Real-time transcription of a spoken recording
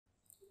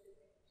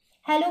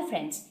Hello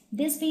friends,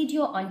 this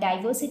video on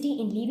diversity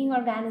in living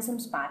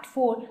organisms part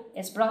 4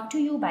 is brought to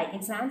you by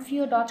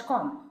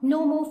examfear.com.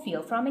 No more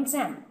fear from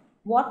exam.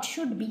 What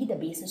should be the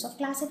basis of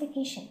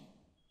classification?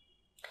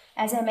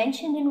 As I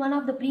mentioned in one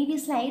of the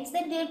previous slides,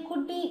 that there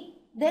could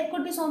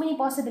be so many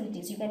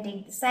possibilities. You can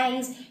take the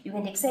size, you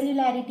can take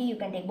cellularity, you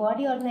can take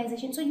body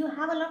organization. So you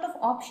have a lot of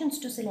options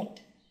to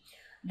select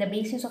the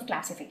basis of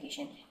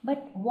classification.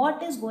 But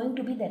what is going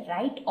to be the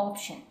right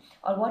option,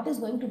 or what is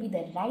going to be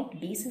the right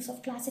basis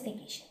of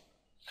classification?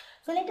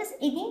 So let us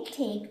again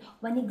take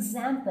one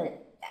example,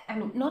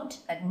 not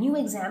a new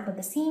example,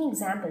 the same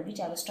example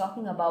which I was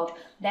talking about,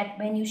 that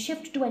when you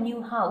shift to a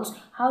new house,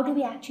 how do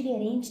we actually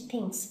arrange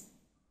things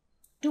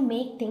to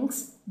make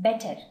things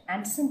better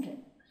and simpler?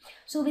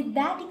 So with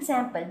that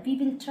example, we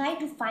will try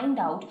to find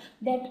out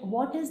that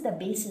what is the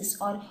basis,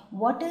 or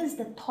what is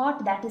the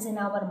thought that is in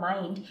our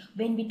mind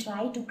when we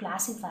try to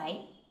classify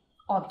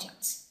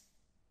objects.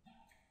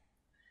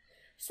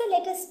 So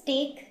let us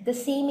take the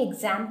same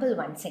example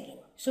once again.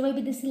 So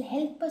maybe this will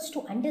help us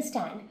to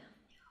understand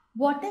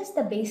what is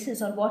the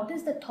basis, or what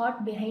is the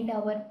thought behind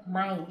our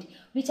mind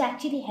which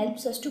actually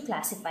helps us to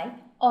classify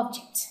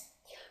objects.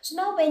 So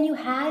now when you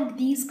had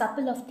these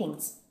couple of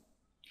things,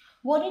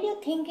 what did you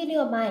think in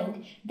your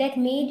mind that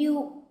made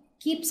you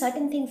keep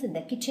certain things in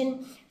the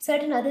kitchen,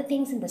 certain other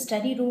things in the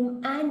study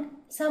room, and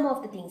some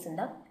of the things in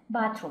the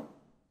bathroom?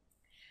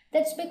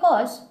 That's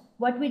because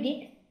what we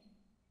did,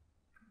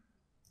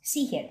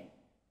 see here,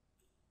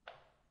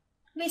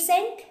 we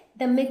sent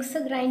the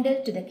mixer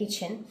grinder to the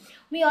kitchen.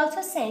 We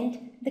also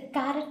sent the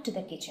carrot to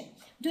the kitchen.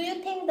 Do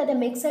you think that the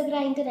mixer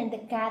grinder and the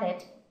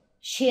carrot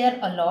share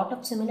a lot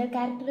of similar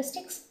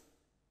characteristics?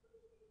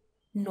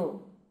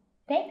 No,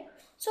 right?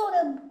 So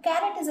the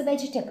carrot is a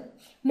vegetable.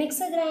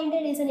 Mixer grinder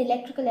is an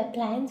electrical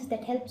appliance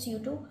that helps you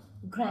to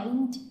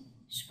grind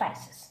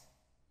spices,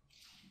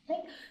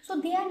 right?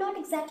 So they are not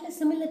exactly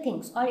similar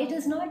things, or it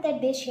is not that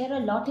they share a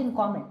lot in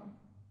common,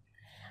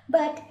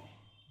 but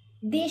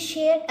they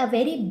share a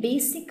very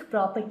basic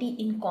property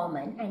in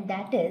common, and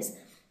that is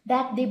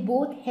that they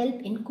both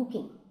help in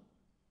cooking,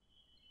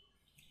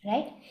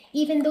 right?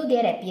 Even though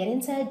their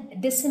appearance are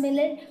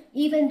dissimilar,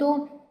 even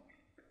though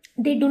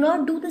they do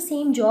not do the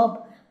same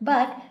job,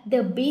 but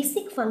the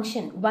basic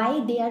function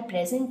why they are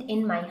present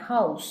in my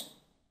house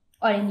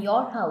or in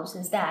your house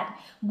is that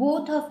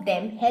both of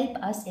them help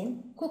us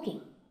in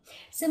cooking.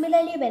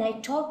 Similarly, when I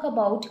talk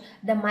about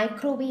the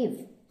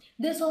microwave,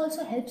 this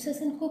also helps us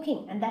in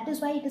cooking, and that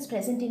is why it is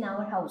present in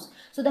our house.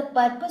 So the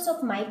purpose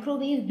of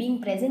microwave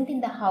being present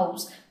in the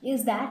house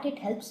is that it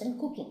helps in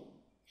cooking.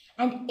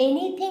 And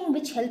anything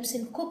which helps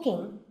in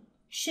cooking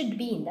should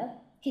be in the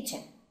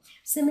kitchen.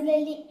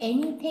 Similarly,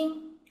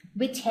 anything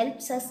which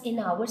helps us in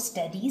our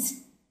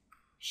studies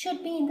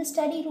should be in the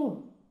study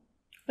room,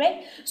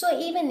 right? So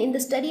even in the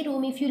study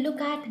room, if you look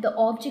at the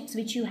objects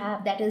which you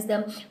have, that is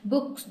the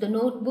books, the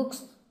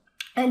notebooks,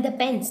 and the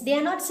pens, they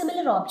are not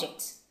similar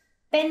objects.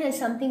 Pen is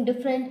something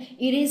different,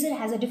 eraser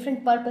has a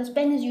different purpose.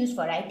 Pen is used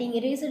for writing,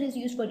 eraser is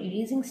used for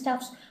erasing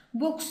stuffs,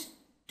 books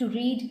to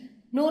read,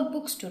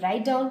 notebooks to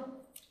write down.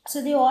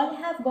 So they all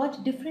have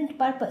got different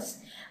purpose,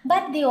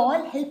 but they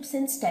all helps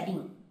in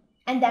studying,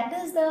 and that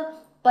is the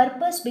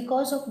purpose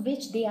because of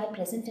which they are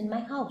present in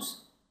my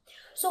house.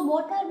 So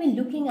what are we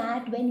looking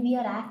at when we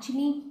are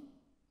actually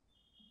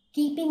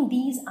keeping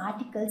these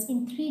articles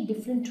in 3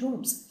 different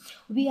rooms?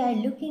 We are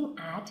looking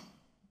at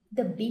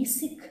the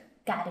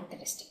basic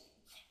characteristic,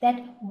 that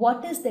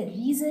what is the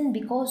reason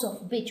because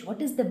of which,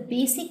 what is the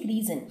basic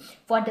reason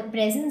for the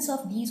presence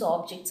of these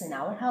objects in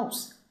our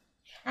house.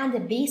 And the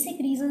basic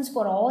reasons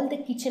for all the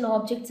kitchen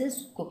objects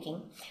is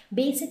cooking.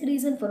 Basic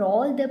reason for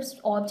all the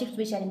objects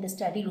which are in the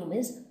study room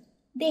is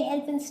they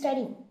help in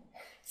studying.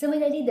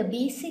 Similarly, the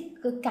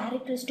basic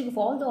characteristic of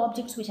all the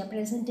objects which are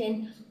present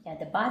in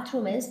the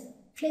bathroom is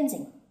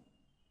cleansing.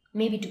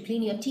 Maybe to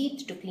clean your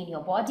teeth, to clean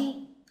your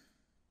body.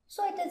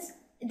 So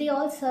they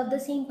all serve the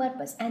same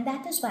purpose, and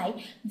that is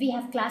why we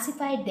have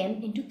classified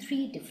them into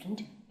 3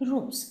 different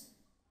rooms,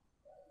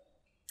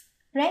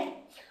 right?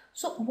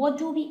 So what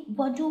do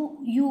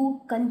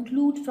you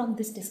conclude from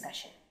this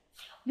discussion?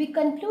 We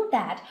conclude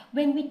that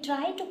when we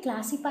try to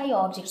classify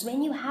objects,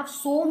 when you have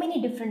so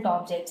many different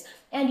objects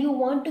and you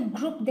want to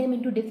group them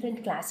into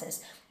different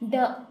classes,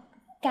 the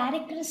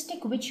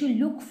characteristic which you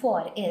look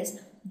for is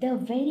the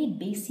very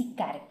basic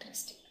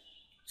characteristic.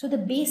 So the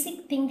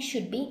basic thing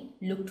should be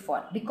looked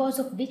for, because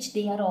of which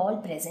they are all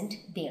present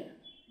there,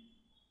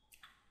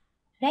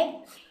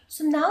 right?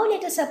 So now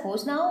let us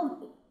suppose, now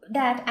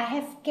that I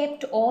have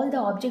kept all the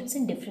objects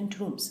in different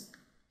rooms,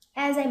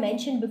 as I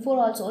mentioned before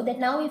also, that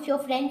now if your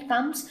friend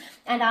comes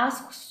and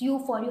asks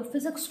you for your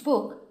physics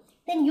book,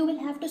 then you will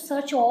have to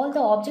search all the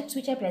objects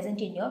which are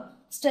present in your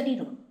study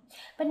room.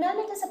 But now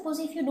let us suppose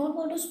if you don't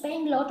want to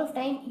spend a lot of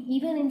time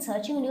even in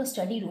searching in your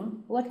study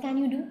room, what can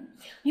you do?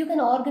 You can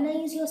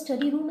organize your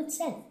study room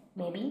itself.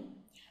 Maybe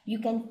you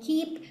can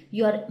keep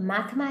your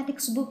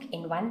mathematics book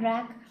in one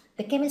rack,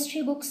 the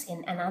chemistry books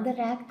in another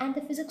rack, and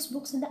the physics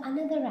books in the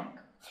another rack.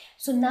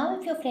 So now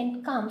if your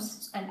friend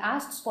comes and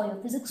asks for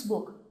your physics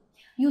book,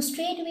 You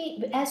straight away,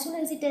 as soon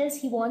as he tells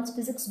he wants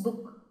physics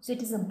book, so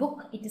it is a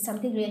book, it is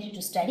something related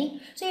to study,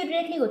 so you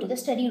directly go to the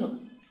study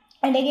room.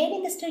 And again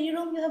in the study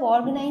room you have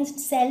organized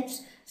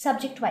selves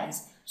subject wise.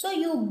 So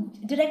you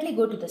directly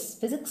go to the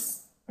physics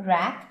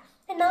rack,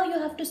 and now you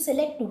have to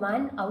select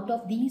one out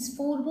of these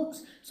 4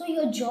 books. So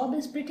your job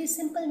is pretty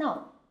simple now.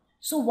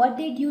 So what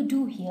did you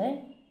do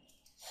here?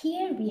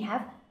 Here we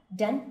have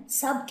done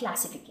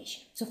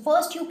sub-classification. So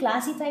first you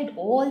classified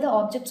all the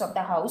objects of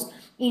the house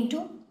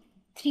into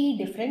 3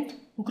 different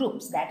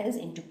groups, that is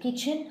into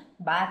kitchen,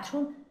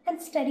 bathroom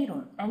and study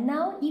room. And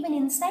now even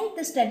inside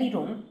the study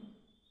room,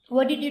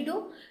 what did you do?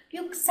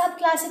 You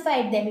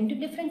sub-classified them into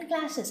different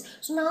classes.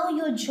 So now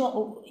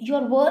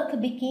your work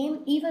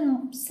became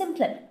even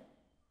simpler.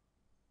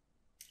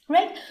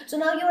 Right? So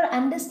now you are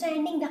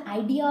understanding the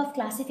idea of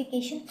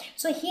classification.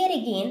 So here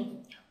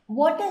again,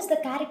 what is the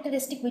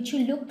characteristic which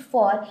you looked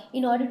for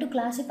in order to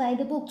classify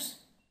the books?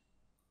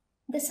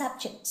 The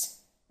subjects,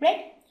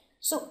 right?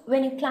 So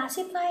when you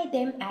classify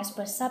them as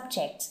per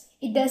subjects,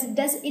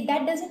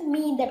 that doesn't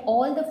mean that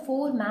all the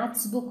 4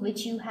 maths book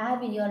which you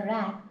have in your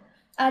rack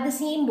are the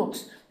same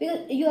books,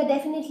 because you are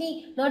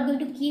definitely not going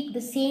to keep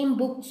the same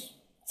books,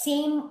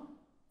 same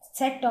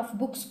set of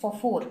books for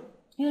 4.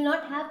 You will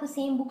not have the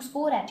same books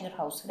 4 at your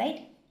house,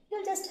 right?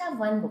 You'll just have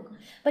one book.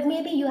 But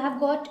maybe you have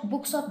got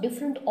books of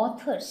different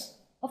authors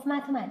of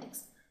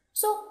mathematics.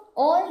 So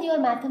all your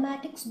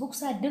mathematics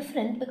books are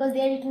different because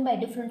they are written by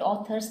different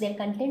authors, their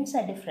contents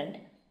are different.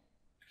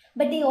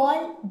 But they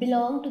all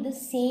belong to the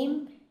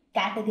same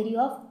category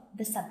of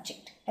the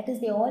subject. That is,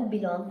 they all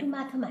belong to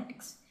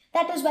mathematics.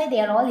 That is why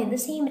they are all in the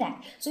same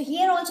rack. So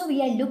here also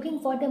we are looking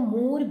for the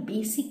more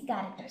basic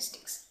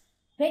characteristics.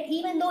 Right?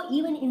 Even though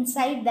even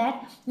inside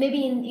that,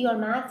 maybe in your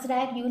maths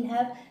rack, you will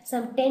have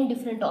some 10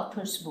 different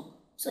authors' book.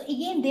 So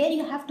again, there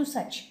you have to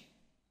search.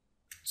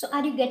 So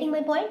are you getting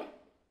my point?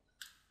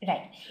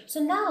 Right. So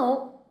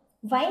now,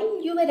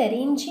 while you were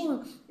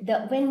arranging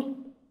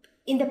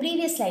in the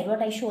previous slide,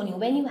 what I shown you,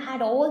 when you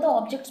had all the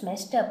objects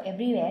messed up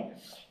everywhere,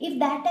 if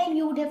that time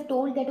you would have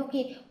told that,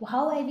 okay,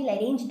 how I will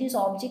arrange these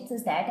objects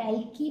is that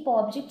I'll keep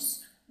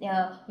objects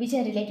which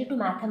are related to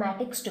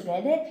mathematics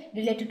together,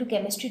 related to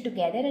chemistry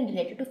together and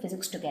related to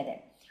physics together.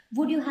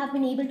 Would you have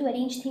been able to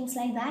arrange things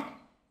like that?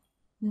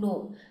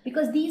 No,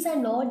 because these are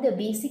not the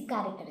basic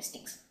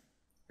characteristics.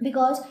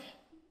 Because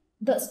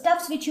the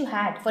stuffs which you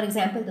had, for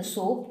example, the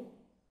soap,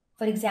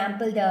 for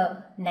example,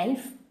 the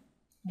knife,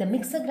 the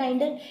mixer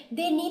grinder,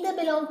 they neither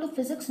belong to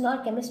physics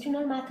nor chemistry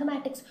nor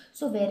mathematics.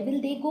 So where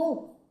will they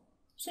go?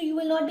 So you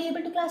will not be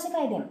able to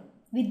classify them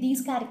with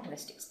these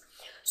characteristics.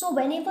 So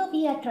whenever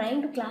we are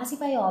trying to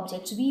classify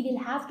objects, we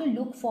will have to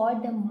look for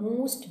the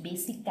most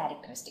basic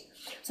characteristic.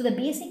 So the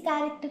basic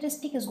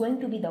characteristic is going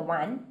to be the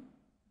one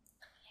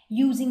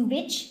using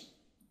which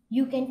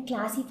you can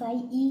classify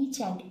each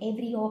and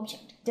every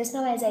object. Just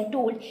now, as I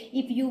told,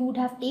 if you would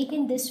have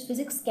taken this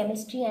physics,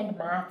 chemistry and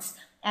maths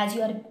as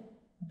your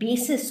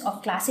basis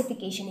of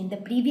classification in the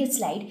previous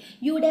slide,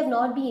 you would have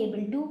not been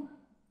able to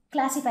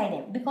classify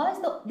them,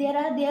 because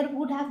there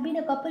would have been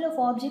a couple of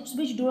objects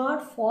which do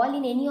not fall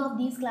in any of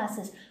these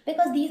classes,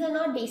 because these are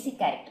not basic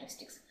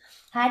characteristics.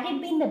 Had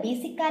it been the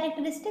basic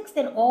characteristics,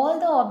 then all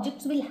the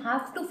objects will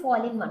have to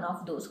fall in one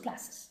of those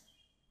classes.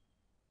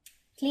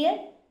 Clear?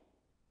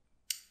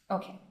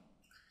 Okay.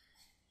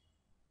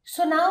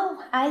 So now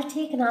I'll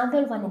take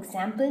another one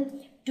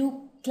example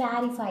to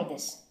clarify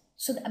this.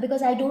 So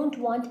because I don't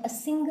want a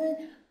single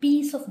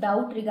piece of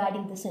doubt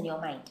regarding this in your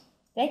mind,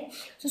 right?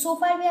 So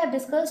far we have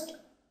discussed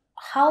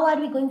how are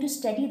we going to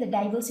study the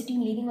diversity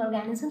in living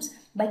organisms?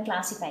 By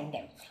classifying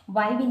them.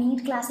 Why we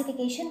need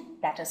classification?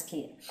 That is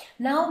clear.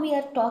 Now we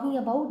are talking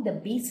about the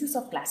basis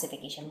of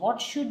classification.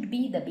 What should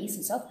be the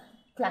basis of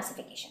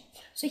classification?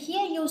 So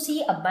here you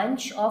see a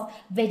bunch of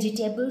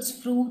vegetables,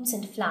 fruits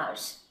and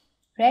flowers,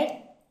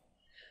 right?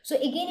 So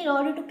again, in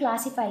order to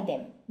classify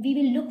them, we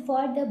will look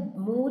for the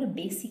more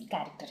basic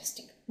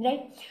characteristic,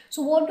 right?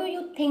 So what do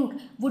you think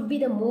would be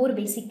the more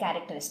basic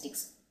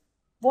characteristics?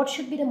 What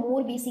should be the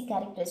more basic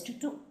characteristic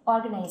to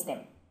organize them?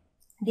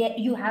 There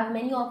you have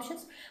many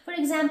options. For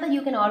example,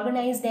 you can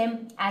organize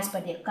them as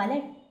per their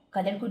color.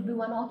 Color could be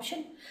one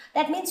option.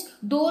 That means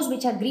those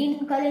which are green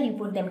in color, you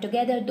put them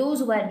together. Those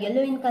who are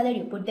yellow in color,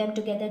 you put them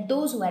together.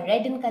 Those who are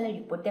red in color,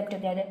 you put them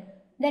together.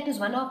 That is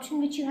one option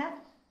which you have,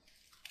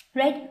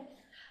 right?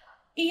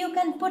 You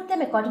can put them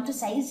according to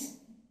size.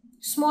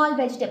 Small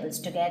vegetables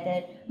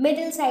together,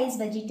 middle-sized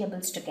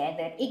vegetables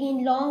together,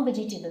 again long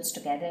vegetables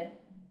together.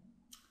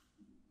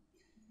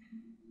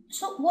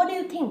 So what do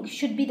you think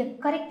should be the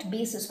correct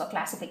basis for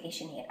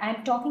classification here? I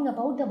am talking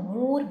about the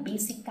more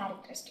basic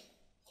characteristic.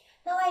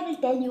 Now I will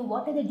tell you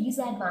what are the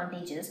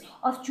disadvantages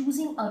of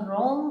choosing a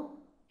wrong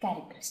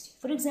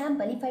characteristic. For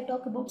example, if I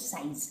talk about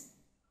size.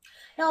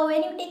 Now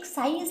when you take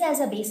size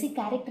as a basic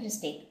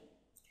characteristic,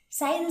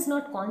 size is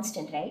not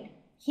constant, right?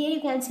 Here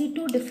you can see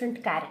 2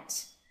 different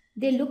carrots.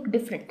 They look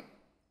different.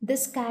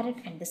 This carrot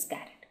and this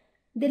carrot.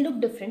 They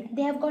look different.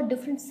 They have got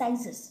different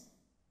sizes.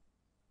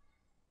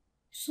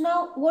 So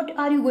now what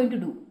are you going to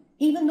do?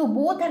 Even though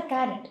both are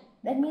carrot,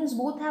 That means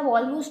both have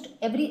almost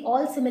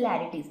all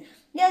similarities.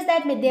 Yes,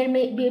 there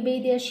may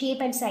be their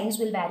shape and size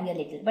will vary a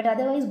little, but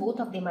otherwise both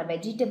of them are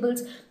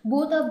vegetables.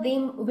 Both of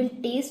them will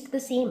taste the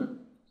same.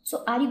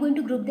 So are you going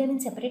to group them in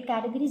separate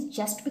categories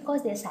just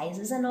because their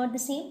sizes are not the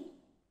same?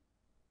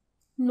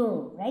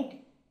 No,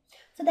 right?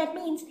 So that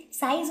means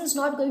size is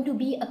not going to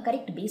be a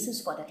correct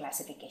basis for the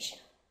classification.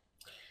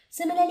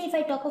 Similarly, if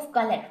I talk of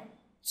color,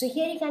 so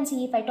here you can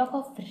see if I talk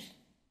of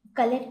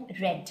color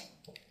red,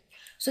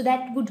 so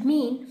that would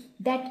mean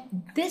that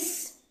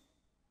this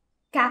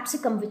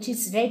capsicum which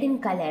is red in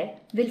color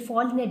will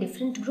fall in a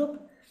different group.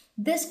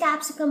 This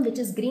capsicum which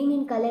is green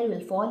in color will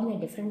fall in a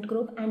different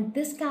group, and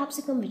this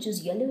capsicum which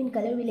is yellow in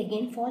color will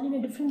again fall in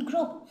a different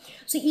group.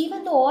 So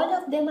even though all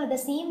of them are the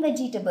same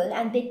vegetable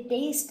and they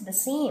taste the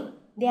same,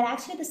 they are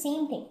actually the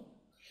same thing.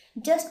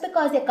 Just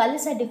because their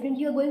colors are different,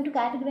 you are going to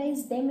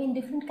categorize them in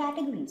different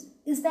categories.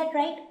 Is that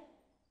right?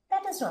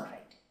 That is not right.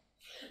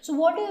 So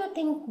what do you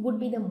think would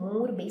be the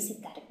more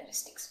basic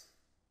characteristics?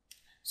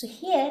 So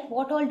here,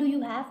 what all do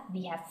you have?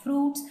 We have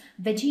fruits,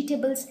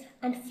 vegetables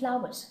and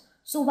flowers.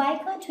 So why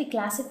can't we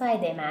classify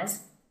them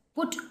as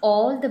put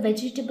all the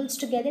vegetables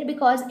together?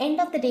 Because end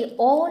of the day,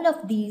 all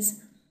of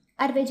these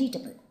are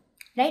vegetable,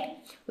 right?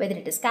 Whether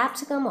it is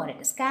capsicum or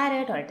it is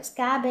carrot or it is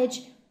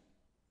cabbage,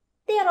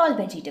 they are all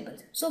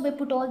vegetables. So we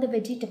put all the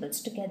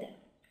vegetables together.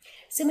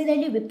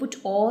 Similarly, we put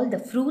all the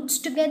fruits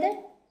together,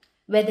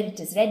 whether it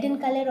is red in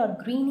color or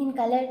green in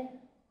color,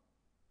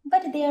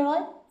 but they are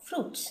all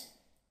fruits.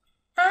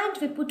 And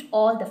we put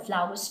all the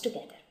flowers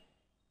together.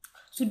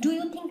 So do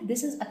you think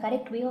this is a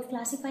correct way of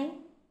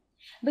classifying?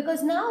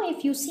 Because now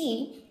if you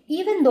see,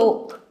 even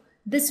though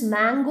this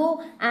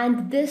mango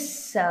and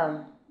this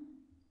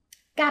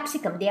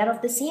capsicum, they are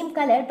of the same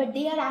color, but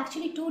they are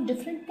actually two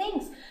different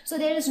things. So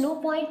there is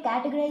no point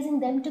categorizing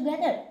them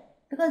together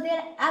because they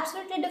are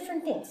absolutely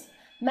different things.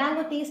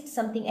 Mango tastes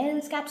something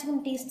else,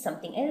 capsicum tastes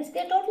something else. They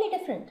are totally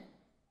different.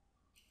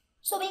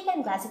 So we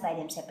can classify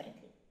them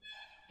separately,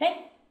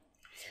 right?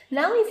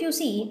 Now if you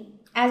see,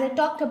 as I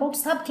talked about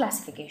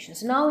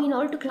subclassifications, now in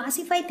order to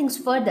classify things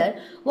further,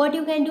 what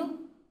you can do?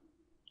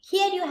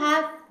 Here you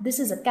have, this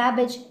is a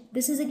cabbage,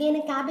 this is again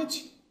a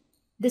cabbage,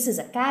 this is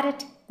a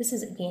carrot, this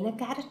is again a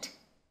carrot.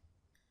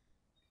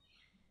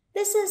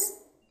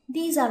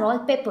 These are all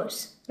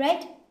peppers,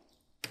 right?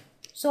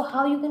 So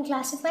how you can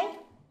classify?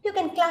 You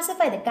can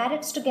classify the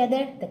carrots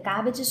together, the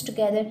cabbages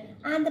together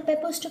and the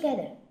peppers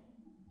together.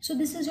 So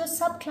this is your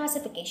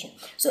subclassification.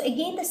 So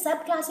again the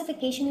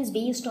subclassification is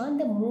based on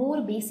the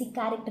more basic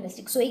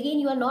characteristics. So again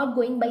you are not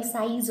going by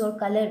size or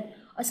color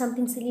or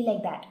something silly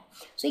like that.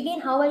 So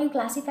again, how are you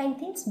classifying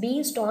things?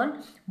 Based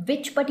on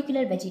which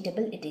particular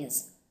vegetable it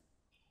is.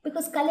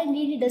 Because color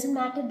really doesn't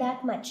matter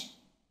that much.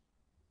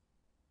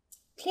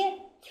 Clear?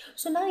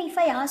 So now if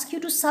I ask you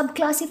to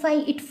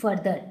subclassify it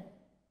further,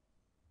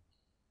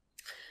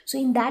 so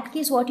in that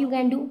case what you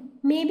can do?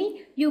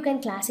 Maybe you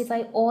can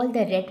classify all the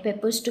red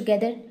peppers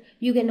together,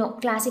 you can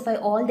classify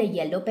all the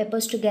yellow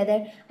peppers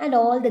together and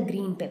all the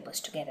green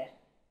peppers together.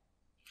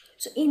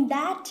 So in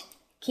that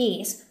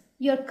case,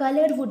 your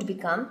color would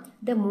become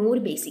the more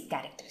basic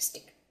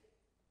characteristic.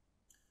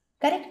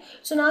 Correct?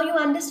 So now you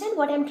understand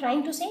what I am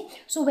trying to say.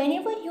 So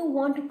whenever you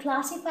want to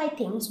classify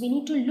things, we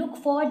need to look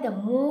for the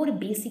more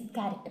basic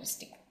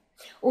characteristic.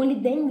 Only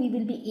then we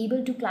will be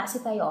able to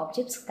classify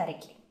objects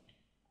correctly.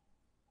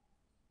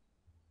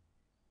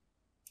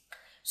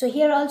 So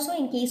here also,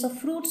 in case of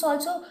fruits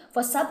also,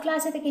 for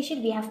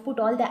subclassification, we have put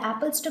all the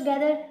apples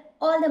together,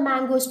 all the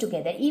mangoes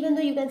together, even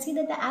though you can see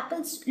that the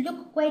apples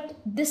look quite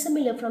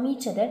dissimilar from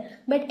each other,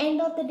 but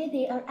end of the day,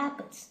 they are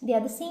apples. They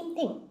are the same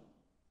thing.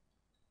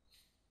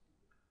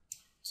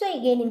 So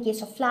again, in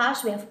case of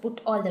flowers, we have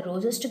put all the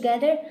roses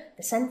together,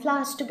 the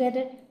sunflowers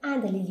together,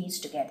 and the lilies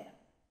together.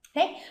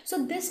 Right?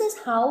 So this is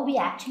how we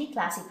actually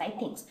classify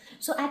things.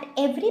 So at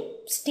every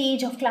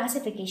stage of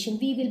classification,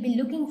 we will be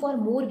looking for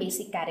more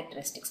basic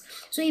characteristics.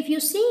 So if you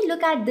see,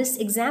 look at this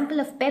example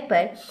of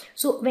pepper.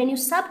 So when you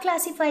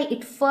subclassify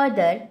it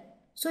further,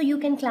 so you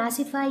can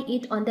classify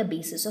it on the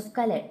basis of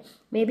color.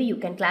 Maybe you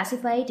can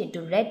classify it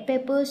into red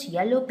peppers,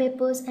 yellow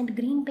peppers, and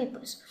green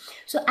peppers.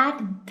 So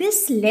at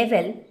this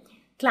level,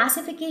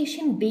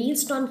 classification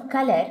based on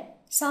color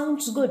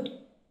sounds good.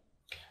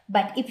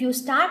 But if you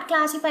start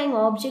classifying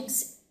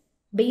objects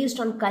based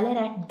on color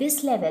at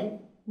this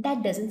level,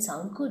 that doesn't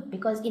sound good,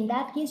 because in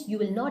that case you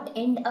will not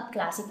end up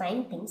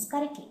classifying things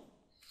correctly,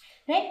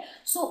 right?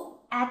 So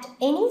at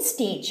any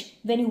stage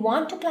when you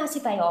want to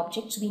classify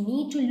objects, we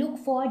need to look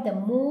for the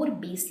more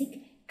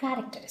basic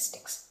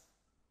characteristics,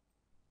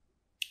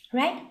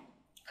 right?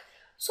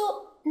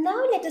 So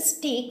now let us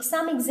take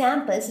some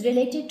examples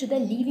related to the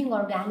living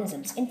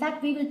organisms. In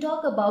fact, we will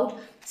talk about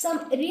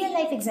some real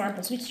life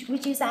examples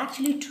which is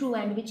actually true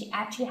and which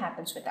actually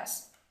happens with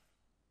us.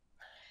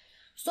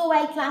 So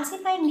while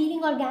classifying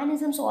living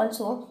organisms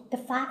also, the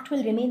fact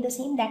will remain the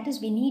same. That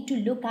is, we need to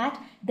look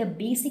at the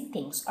basic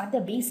things or the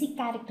basic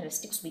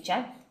characteristics which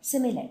are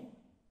similar,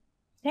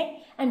 right?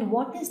 And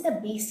what is the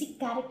basic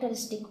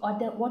characteristic or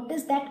what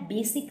is that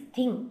basic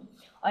thing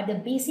or the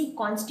basic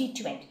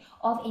constituent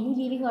of any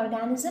living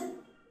organism?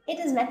 It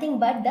is nothing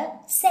but the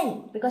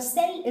cell, because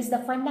cell is the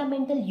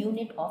fundamental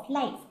unit of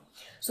life.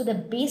 So the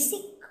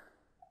basic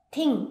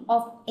thing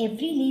of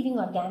every living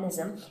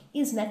organism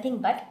is nothing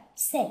but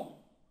cell,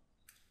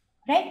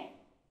 right?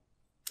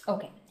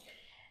 Okay.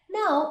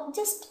 Now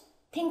just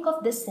think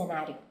of this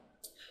scenario.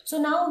 So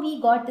now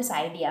we got this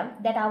idea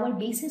that our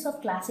basis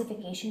of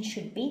classification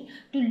should be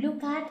to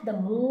look at the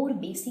more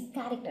basic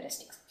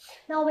characteristics.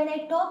 Now when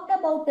I talked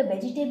about the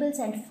vegetables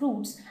and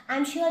fruits,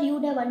 I'm sure you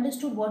would have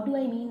understood what do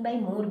I mean by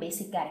more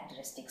basic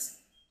characteristics,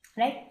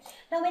 right?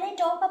 Now when I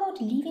talk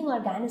about living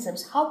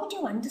organisms, how would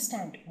you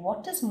understand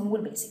what is more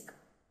basic?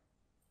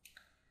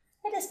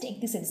 Let us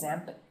take this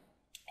example.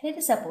 Let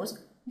us suppose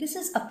this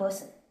is a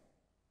person.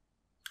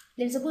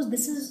 Let us suppose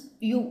this is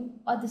you,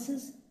 or this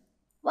is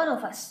one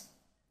of us.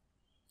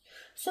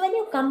 So when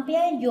you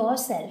compare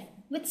yourself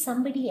with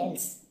somebody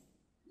else,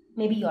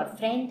 maybe your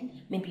friend,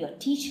 maybe your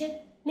teacher,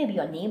 maybe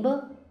your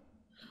neighbor,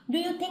 do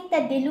you think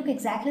that they look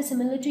exactly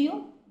similar to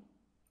you?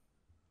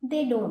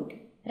 They don't,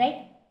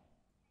 right?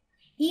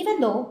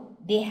 Even though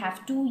they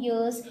have 2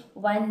 ears,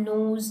 1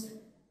 nose,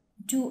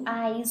 2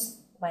 eyes,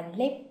 1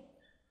 lip,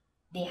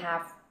 they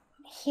have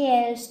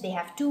hairs, they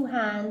have 2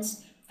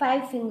 hands,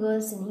 5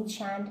 fingers in each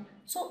hand.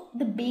 So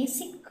the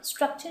basic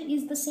structure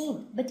is the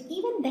same. But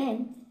even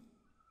then,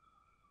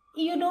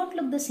 you don't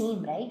look the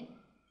same, right?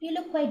 You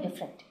look quite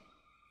different.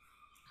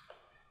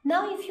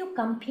 Now if you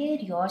compare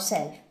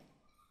yourself,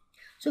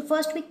 so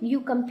first you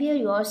compare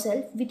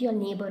yourself with your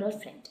neighbor or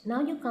friend.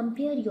 Now you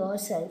compare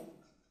yourself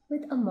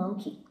with a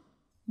monkey.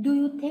 Do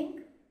you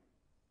think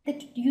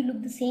that you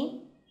look the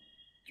same?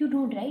 You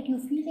don't, right? You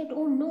feel that,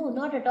 oh no,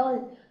 not at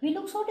all. We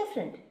look so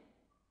different.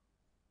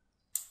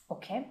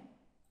 Okay.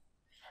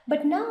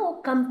 But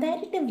now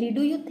comparatively,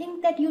 do you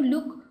think that you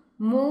look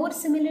more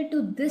similar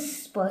to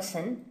this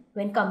person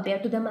when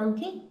compared to the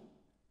monkey?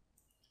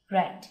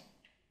 Right.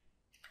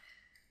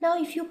 Now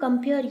if you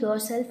compare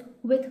yourself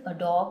with a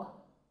dog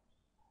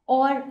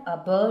or a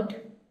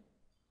bird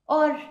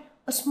or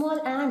a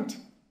small ant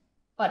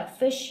or a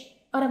fish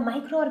or a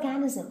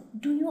microorganism,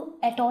 do you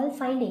at all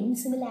find any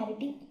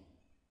similarity?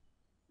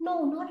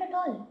 No, not at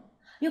all.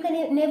 You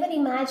can never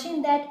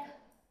imagine that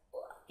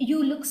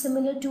you look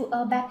similar to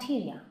a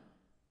bacteria.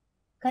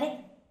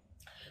 Correct?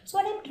 So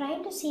what I'm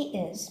trying to say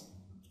is,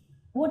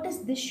 what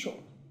does this show?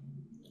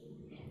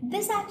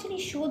 This actually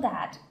shows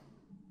that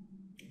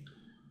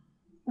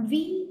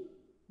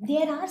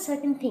there are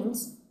certain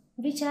things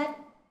which are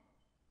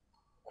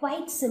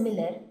quite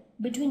similar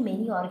between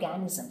many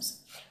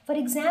organisms. For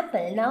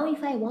example, now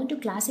if I want to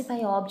classify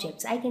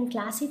objects, I can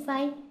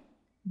classify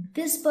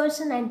this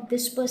person and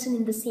this person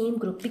in the same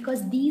group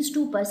because these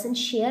two persons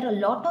share a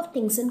lot of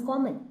things in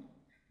common.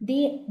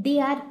 They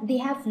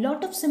have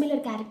lot of similar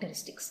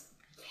characteristics.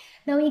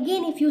 Now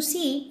again, if you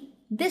see,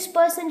 this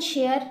person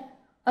share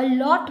a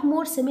lot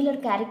more similar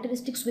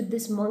characteristics with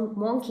this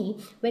monkey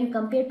when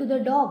compared to the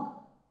dog.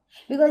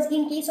 Because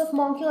in case of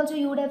monkey also,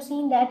 you would have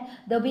seen that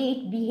the way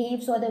it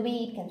behaves or the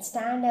way it can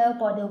stand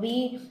up or the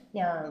way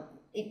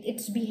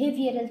its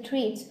behavioral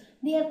traits,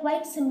 they are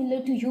quite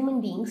similar to human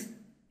beings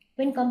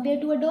when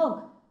compared to a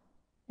dog.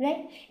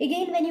 Right?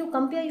 Again, when you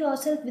compare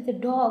yourself with a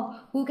dog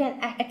who can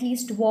at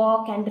least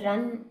walk and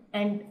run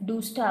and do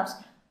stuffs,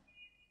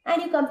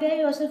 and you compare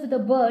yourself with a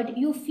bird,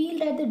 you feel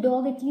that the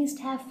dog at least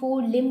have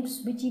 4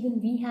 limbs, which even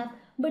we have,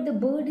 but the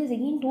bird is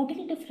again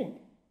totally different.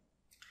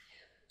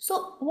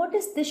 So what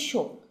does this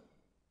show?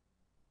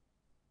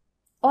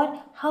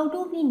 Or how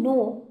do we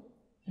know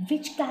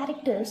which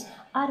characters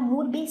are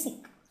more basic?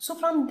 So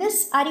from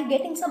this, are you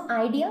getting some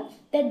idea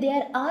that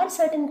there are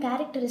certain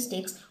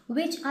characteristics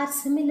which are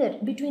similar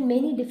between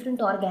many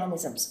different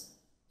organisms?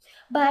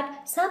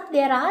 But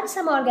there are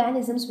some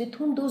organisms with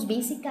whom those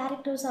basic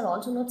characters are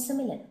also not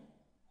similar.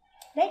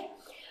 Right?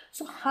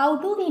 So how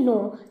do we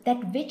know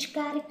that which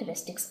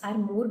characteristics are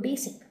more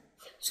basic?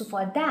 So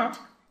for that,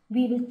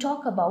 we will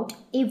talk about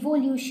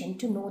evolution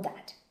to know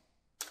that.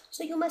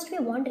 So you must be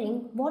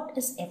wondering, what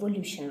is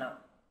evolution now?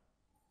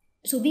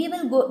 So we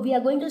are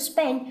going to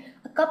spend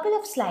a couple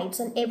of slides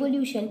on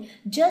evolution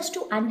just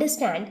to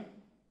understand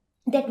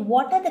that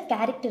what are the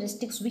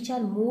characteristics which are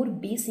more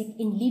basic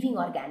in living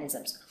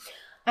organisms.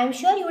 I'm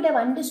sure you would have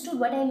understood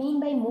what I mean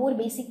by more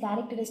basic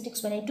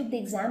characteristics when I took the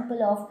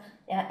example of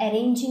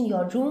arranging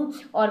your room,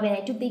 or when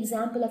I took the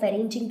example of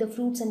arranging the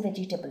fruits and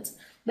vegetables.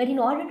 But in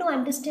order to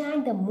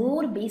understand the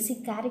more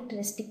basic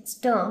characteristics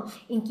term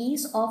in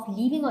case of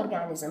living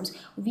organisms,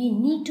 we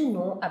need to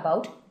know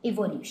about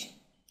evolution.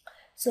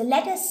 So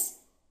let us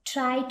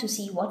try to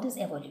see what is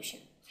evolution.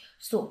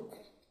 So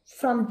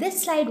from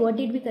this slide, what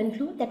did we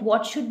conclude? That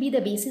what should be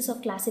the basis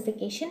of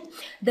classification?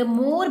 The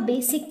more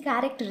basic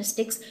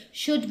characteristics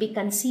should be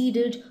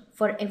considered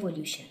for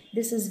evolution.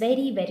 This is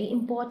very, very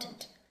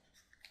important.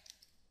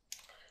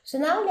 So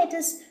now let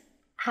us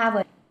have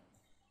a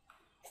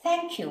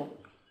thank you.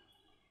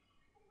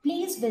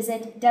 Please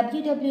visit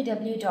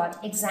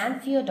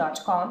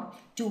www.examfear.com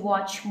to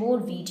watch more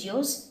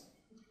videos,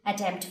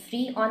 attempt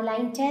free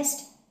online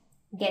test,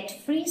 get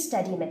free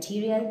study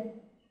material,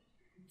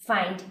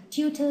 find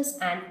tutors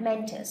and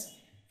mentors.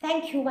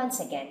 Thank you once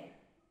again.